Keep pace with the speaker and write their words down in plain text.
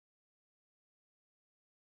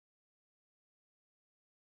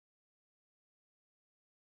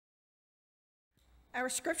Our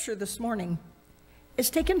scripture this morning is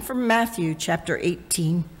taken from Matthew chapter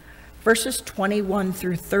 18, verses 21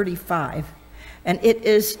 through 35, and it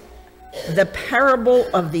is the parable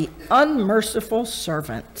of the unmerciful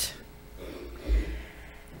servant.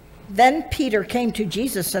 Then Peter came to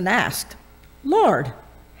Jesus and asked, "Lord,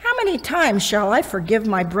 how many times shall I forgive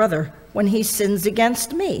my brother when he sins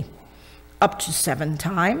against me? Up to 7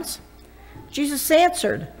 times?" Jesus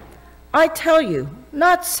answered, "I tell you,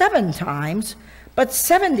 not 7 times, but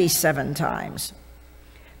 77 times.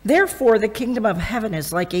 Therefore, the kingdom of heaven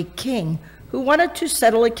is like a king who wanted to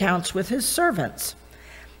settle accounts with his servants.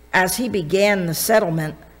 As he began the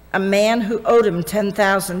settlement, a man who owed him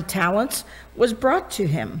 10,000 talents was brought to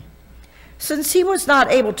him. Since he was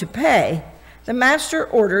not able to pay, the master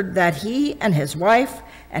ordered that he and his wife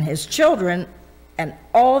and his children and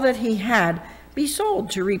all that he had be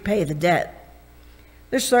sold to repay the debt.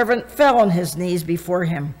 The servant fell on his knees before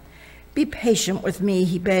him. 'Be patient with me,'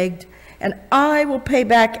 he begged, 'and I will pay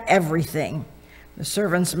back everything.' The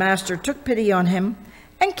servant's master took pity on him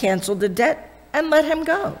and canceled the debt and let him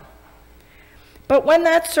go. But when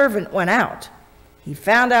that servant went out, he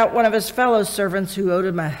found out one of his fellow servants who owed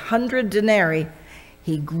him 100 denarii.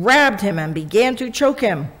 He grabbed him and began to choke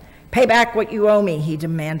him. 'Pay back what you owe me,' he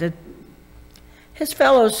demanded. His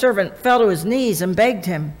fellow servant fell to his knees and begged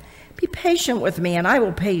him, 'Be patient with me and I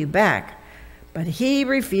will pay you back.' But he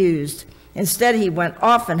refused. Instead, he went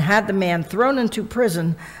off and had the man thrown into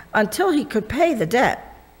prison until he could pay the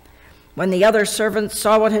debt. When the other servants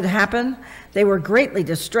saw what had happened, they were greatly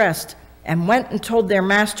distressed and went and told their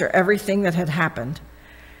master everything that had happened.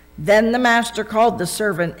 Then the master called the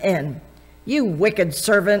servant in. 'You wicked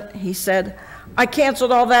servant,' he said, 'I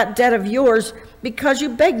canceled all that debt of yours because you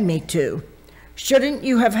begged me to. Shouldn't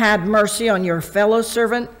you have had mercy on your fellow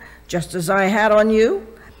servant, just as I had on you?'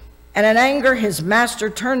 And in anger, his master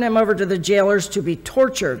turned him over to the jailers to be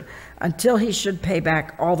tortured until he should pay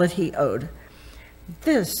back all that he owed.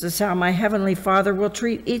 This is how my heavenly Father will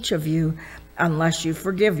treat each of you unless you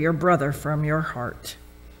forgive your brother from your heart."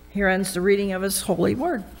 Here ends the reading of his holy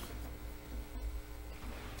word.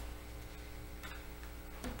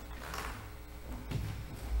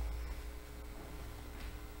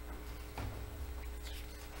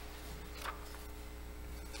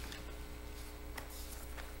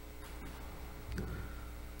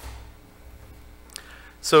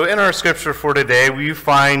 So in our scripture for today, we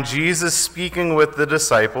find Jesus speaking with the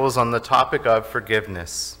disciples on the topic of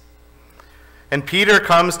forgiveness. And Peter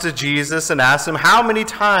comes to Jesus and asks him, "How many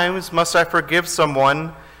times must I forgive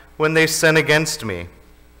someone when they sin against me?"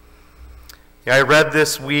 I read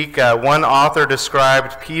this week, one author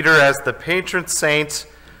described Peter as the patron saint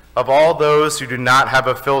of all those who do not have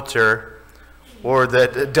a filter or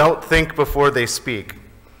that don't think before they speak.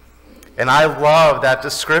 And I love that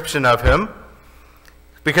description of him,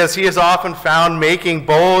 because he is often found making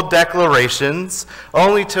bold declarations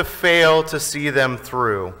only to fail to see them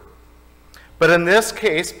through. But in this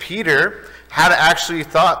case, Peter had actually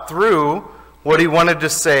thought through what he wanted to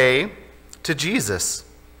say to Jesus.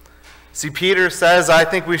 See, Peter says, "I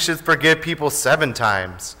think we should forgive people 7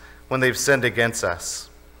 times when they've sinned against us."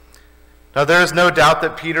 Now, there is no doubt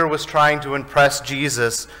that Peter was trying to impress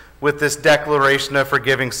Jesus with this declaration of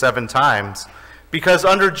forgiving 7 times, because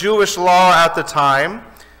under Jewish law at the time,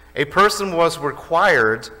 a person was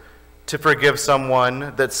required to forgive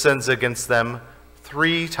someone that sins against them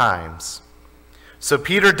 3 times. So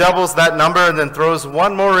Peter doubles that number and then throws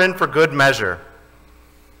one more in for good measure.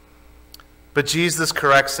 But Jesus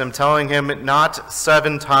corrects him, telling him not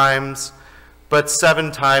 7 times, but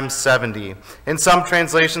 7 times 70. In some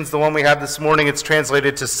translations, the one we have this morning, it's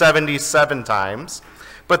translated to 77 times.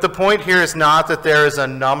 But the point here is not that there is a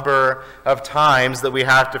number of times that we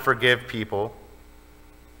have to forgive people.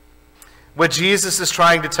 What Jesus is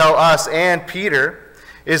trying to tell us and Peter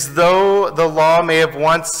is, though the law may have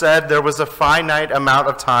once said there was a finite amount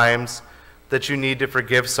of times that you need to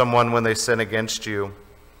forgive someone when they sin against you,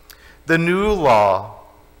 the new law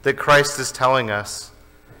that Christ is telling us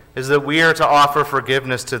is that we are to offer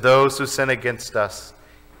forgiveness to those who sin against us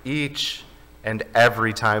each and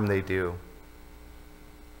every time they do.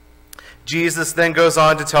 Jesus then goes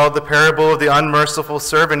on to tell the parable of the unmerciful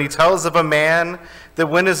servant. He tells of a man that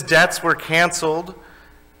when his debts were canceled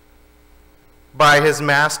by his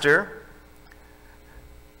master,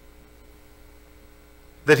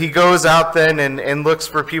 that he goes out then and looks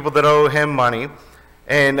for people that owe him money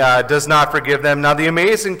and does not forgive them. Now, the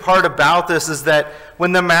amazing part about this is that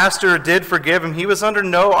when the master did forgive him, he was under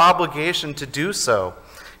no obligation to do so.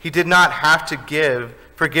 He did not have to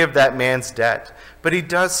forgive that man's debt, but he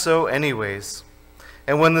does so anyways.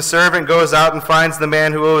 And when the servant goes out and finds the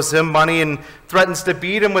man who owes him money and threatens to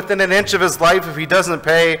beat him within an inch of his life if he doesn't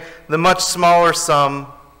pay the much smaller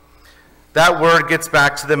sum, that word gets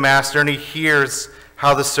back to the master, and he hears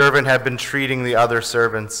how the servant had been treating the other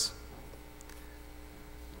servants,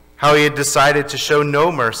 how he had decided to show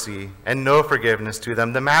no mercy and no forgiveness to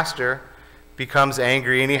them. The master becomes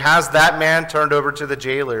angry, and he has that man turned over to the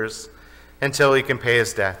jailers until he can pay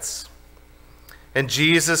his debts. And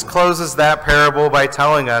Jesus closes that parable by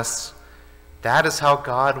telling us that is how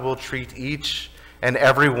God will treat each and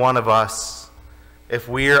every one of us if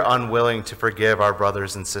we are unwilling to forgive our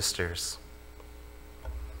brothers and sisters.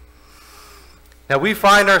 Now, we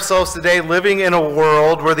find ourselves today living in a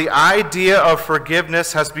world where the idea of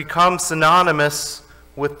forgiveness has become synonymous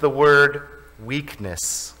with the word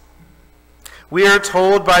weakness. We are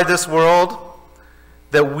told by this world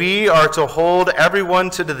that we are to hold everyone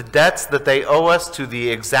to the debts that they owe us to the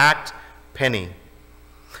exact penny.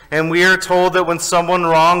 And we are told that when someone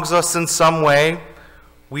wrongs us in some way,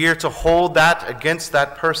 we are to hold that against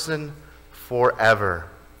that person forever.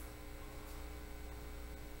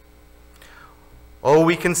 Oh,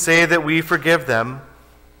 we can say that we forgive them,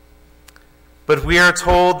 but we are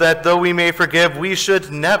told that though we may forgive, we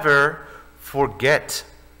should never forget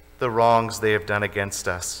the wrongs they have done against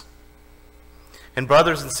us. And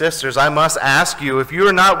brothers and sisters, I must ask you, if you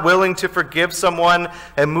are not willing to forgive someone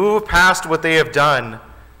and move past what they have done,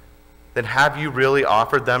 then have you really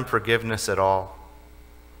offered them forgiveness at all?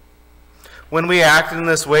 When we act in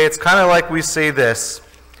this way, it's kind of like we say this,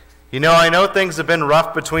 I know things have been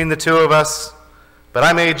rough between the two of us, but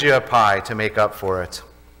I made you a pie to make up for it.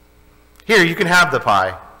 Here, you can have the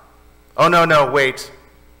pie. Oh, no, wait,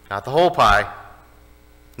 not the whole pie,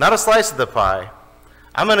 not a slice of the pie.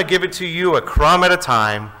 I'm going to give it to you a crumb at a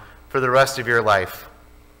time for the rest of your life.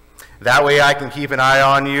 That way I can keep an eye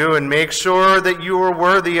on you and make sure that you are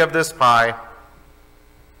worthy of this pie.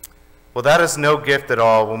 Well, that is no gift at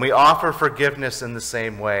all when we offer forgiveness in the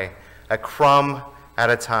same way, a crumb at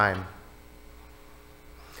a time.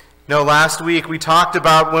 Last week we talked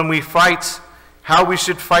about when we fight, how we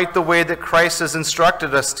should fight the way that Christ has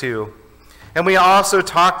instructed us to. And we also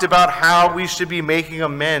talked about how we should be making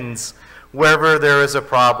amends wherever there is a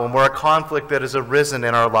problem or a conflict that has arisen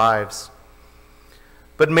in our lives.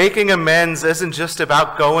 But making amends isn't just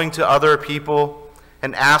about going to other people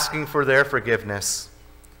and asking for their forgiveness.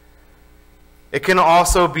 It can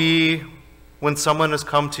also be when someone has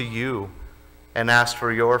come to you and asked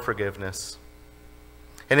for your forgiveness.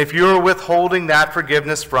 And if you're withholding that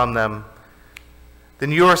forgiveness from them,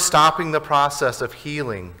 then you are stopping the process of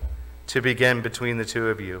healing to begin between the two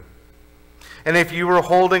of you. And if you are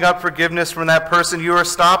holding up forgiveness from that person, you are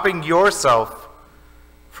stopping yourself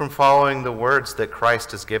from following the words that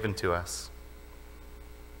Christ has given to us.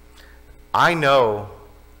 I know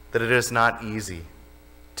that it is not easy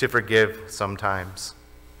to forgive sometimes.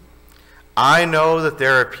 I know that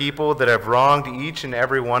there are people that have wronged each and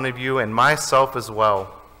every one of you, and myself as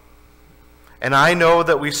well. And I know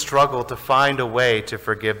that we struggle to find a way to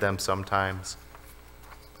forgive them sometimes.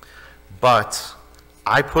 But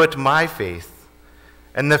I put my faith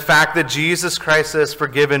in the fact that Jesus Christ has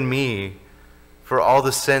forgiven me for all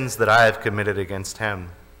the sins that I have committed against him.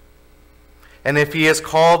 And if he has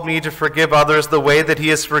called me to forgive others the way that he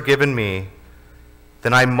has forgiven me,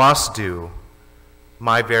 then I must do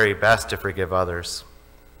my very best to forgive others.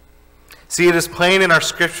 See, it is plain in our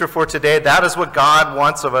scripture for today, that is what God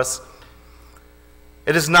wants of us.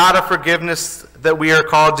 It is not a forgiveness that we are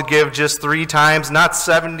called to give just 3 times, not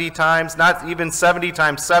 70 times, not even 70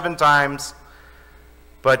 times, 7 times,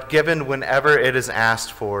 but given whenever it is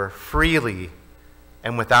asked for, freely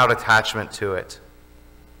and without attachment to it.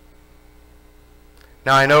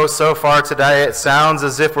 Now, I know so far today it sounds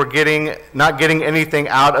as if we're not getting anything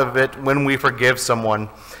out of it when we forgive someone.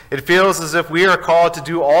 It feels as if we are called to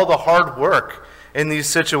do all the hard work in these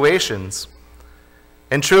situations.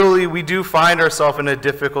 And truly, we do find ourselves in a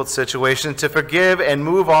difficult situation to forgive and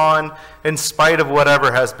move on in spite of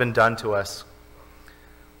whatever has been done to us.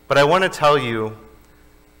 But I want to tell you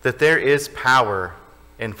that there is power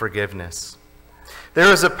in forgiveness.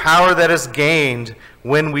 There is a power that is gained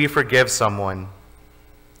when we forgive someone.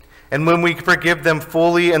 And when we forgive them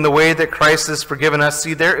fully in the way that Christ has forgiven us,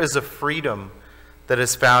 see, there is a freedom that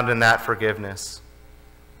is found in that forgiveness.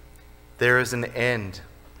 There is an end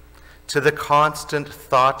to the constant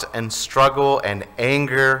thought and struggle and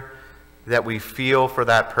anger that we feel for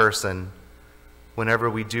that person whenever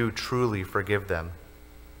we do truly forgive them.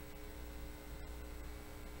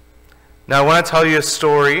 Now, I want to tell you a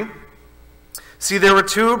story. See, there were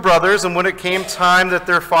 2 brothers, and when it came time that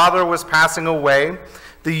their father was passing away,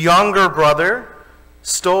 the younger brother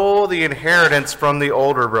stole the inheritance from the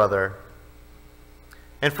older brother.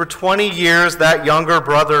 And for 20 years, that younger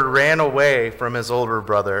brother ran away from his older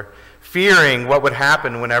brother, fearing what would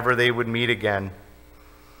happen whenever they would meet again.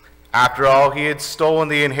 After all, he had stolen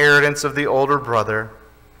the inheritance of the older brother,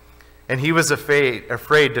 and he was afraid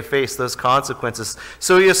to face those consequences.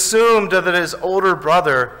 So he assumed that his older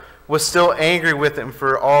brother was still angry with him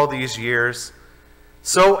for all these years,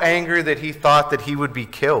 so angry that he thought that he would be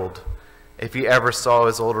killed if he ever saw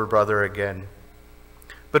his older brother again.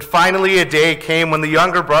 But finally a day came when the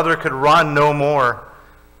younger brother could run no more,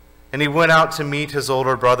 and he went out to meet his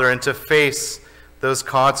older brother and to face those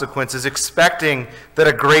consequences, expecting that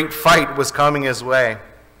a great fight was coming his way.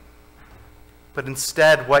 But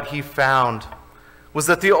instead, what he found was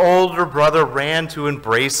that the older brother ran to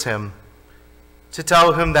embrace him, to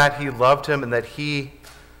tell him that he loved him and that he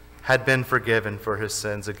had been forgiven for his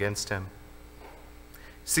sins against him.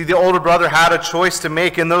 See, the older brother had a choice to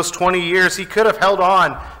make. In those 20 years, he could have held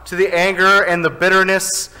on to the anger and the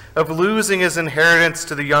bitterness of losing his inheritance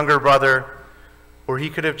to the younger brother, or he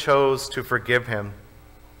could have chose to forgive him.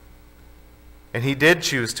 And he did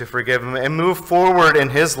choose to forgive him and move forward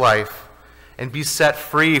in his life and be set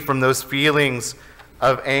free from those feelings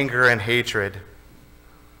of anger and hatred.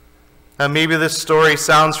 Now, maybe this story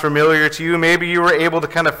sounds familiar to you. Maybe you were able to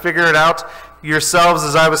kind of figure it out yourselves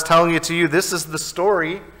as I was telling it to you. This is the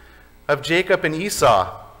story of Jacob and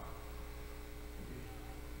Esau.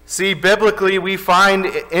 See, biblically, we find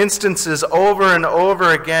instances over and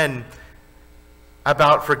over again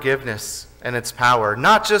about forgiveness and its power.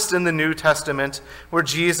 Not just in the New Testament, where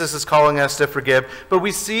Jesus is calling us to forgive, but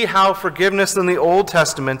we see how forgiveness in the Old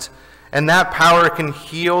Testament and that power can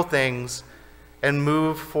heal things and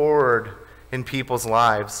move forward in people's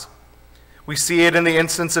lives. We see it in the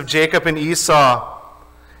instance of Jacob and Esau,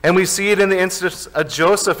 and we see it in the instance of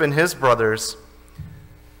Joseph and his brothers.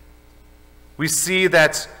 We see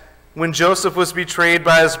that when Joseph was betrayed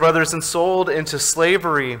by his brothers and sold into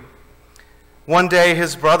slavery, one day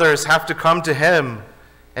his brothers have to come to him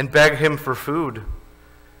and beg him for food.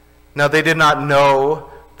 Now, they did not know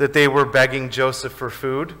that they were begging Joseph for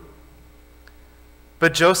food,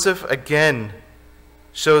 but Joseph again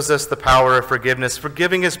shows us the power of forgiveness,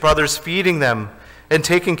 forgiving his brothers, feeding them, and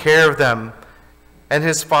taking care of them, and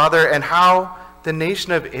his father, and how the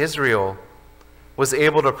nation of Israel was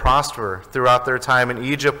able to prosper throughout their time in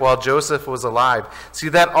Egypt while Joseph was alive. See,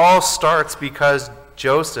 that all starts because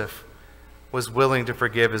Joseph was willing to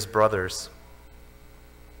forgive his brothers.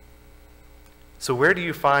 So where do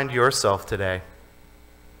you find yourself today?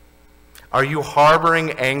 Are you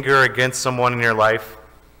harboring anger against someone in your life?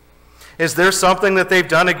 Is there something that they've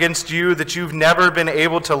done against you that you've never been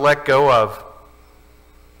able to let go of?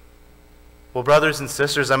 Well, brothers and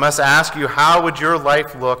sisters, I must ask you, how would your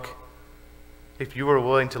life look if you were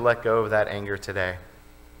willing to let go of that anger today?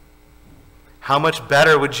 How much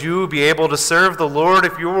better would you be able to serve the Lord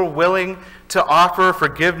if you were willing to offer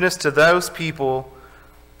forgiveness to those people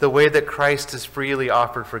the way that Christ has freely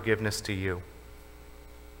offered forgiveness to you?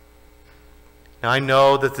 Now, I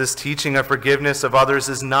know that this teaching of forgiveness of others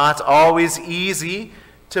is not always easy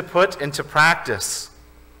to put into practice.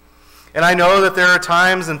 And I know that there are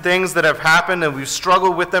times and things that have happened and we've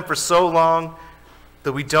struggled with them for so long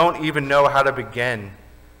that we don't even know how to begin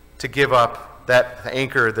to give up that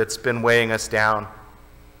anchor that's been weighing us down.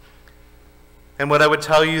 And what I would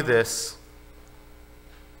tell you this,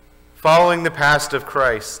 following the path of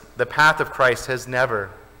Christ has never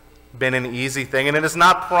been an easy thing, and it is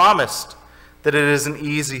not promised that it is an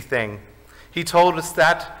easy thing. He told us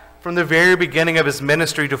that from the very beginning of his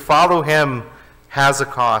ministry, to follow him has a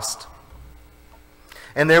cost.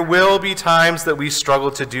 And there will be times that we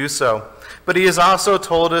struggle to do so. But he has also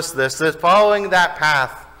told us this, that following that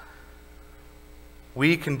path,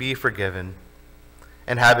 we can be forgiven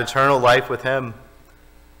and have eternal life with him.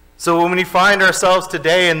 So when we find ourselves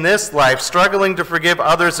today in this life struggling to forgive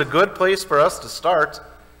others, a good place for us to start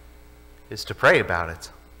is to pray about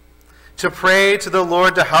it. To pray to the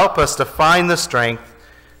Lord to help us to find the strength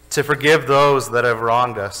to forgive those that have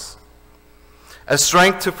wronged us. A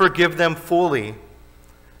strength to forgive them fully,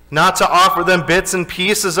 not to offer them bits and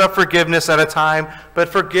pieces of forgiveness at a time, but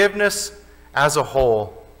forgiveness as a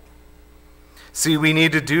whole. See, we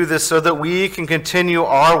need to do this so that we can continue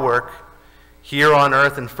our work here on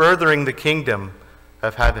earth and furthering the kingdom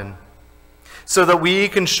of heaven. So that we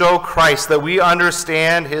can show Christ that we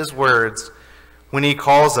understand his words when he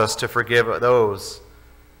calls us to forgive those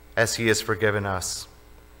as he has forgiven us.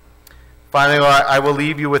 Finally, I will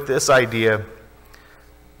leave you with this idea.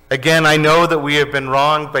 Again, I know that we have been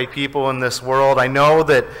wronged by people in this world. I know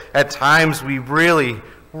that at times we really,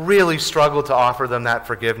 really struggled to offer them that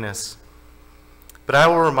forgiveness. But I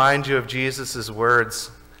will remind you of Jesus'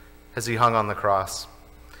 words as he hung on the cross.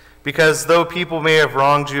 Because though people may have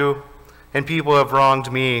wronged you and people have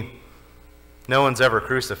wronged me, no one's ever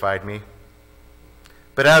crucified me.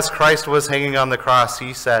 But as Christ was hanging on the cross,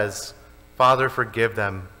 he says, Father, forgive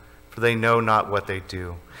them, for they know not what they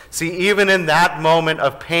do. See, even in that moment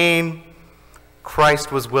of pain,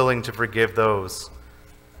 Christ was willing to forgive those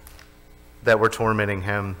that were tormenting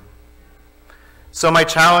him. So my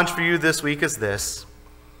challenge for you this week is this.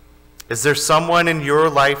 Is there someone in your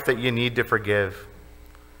life that you need to forgive?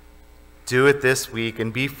 Do it this week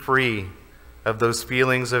and be free of those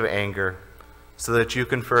feelings of anger so that you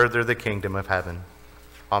can further the kingdom of heaven.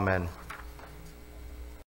 Amen.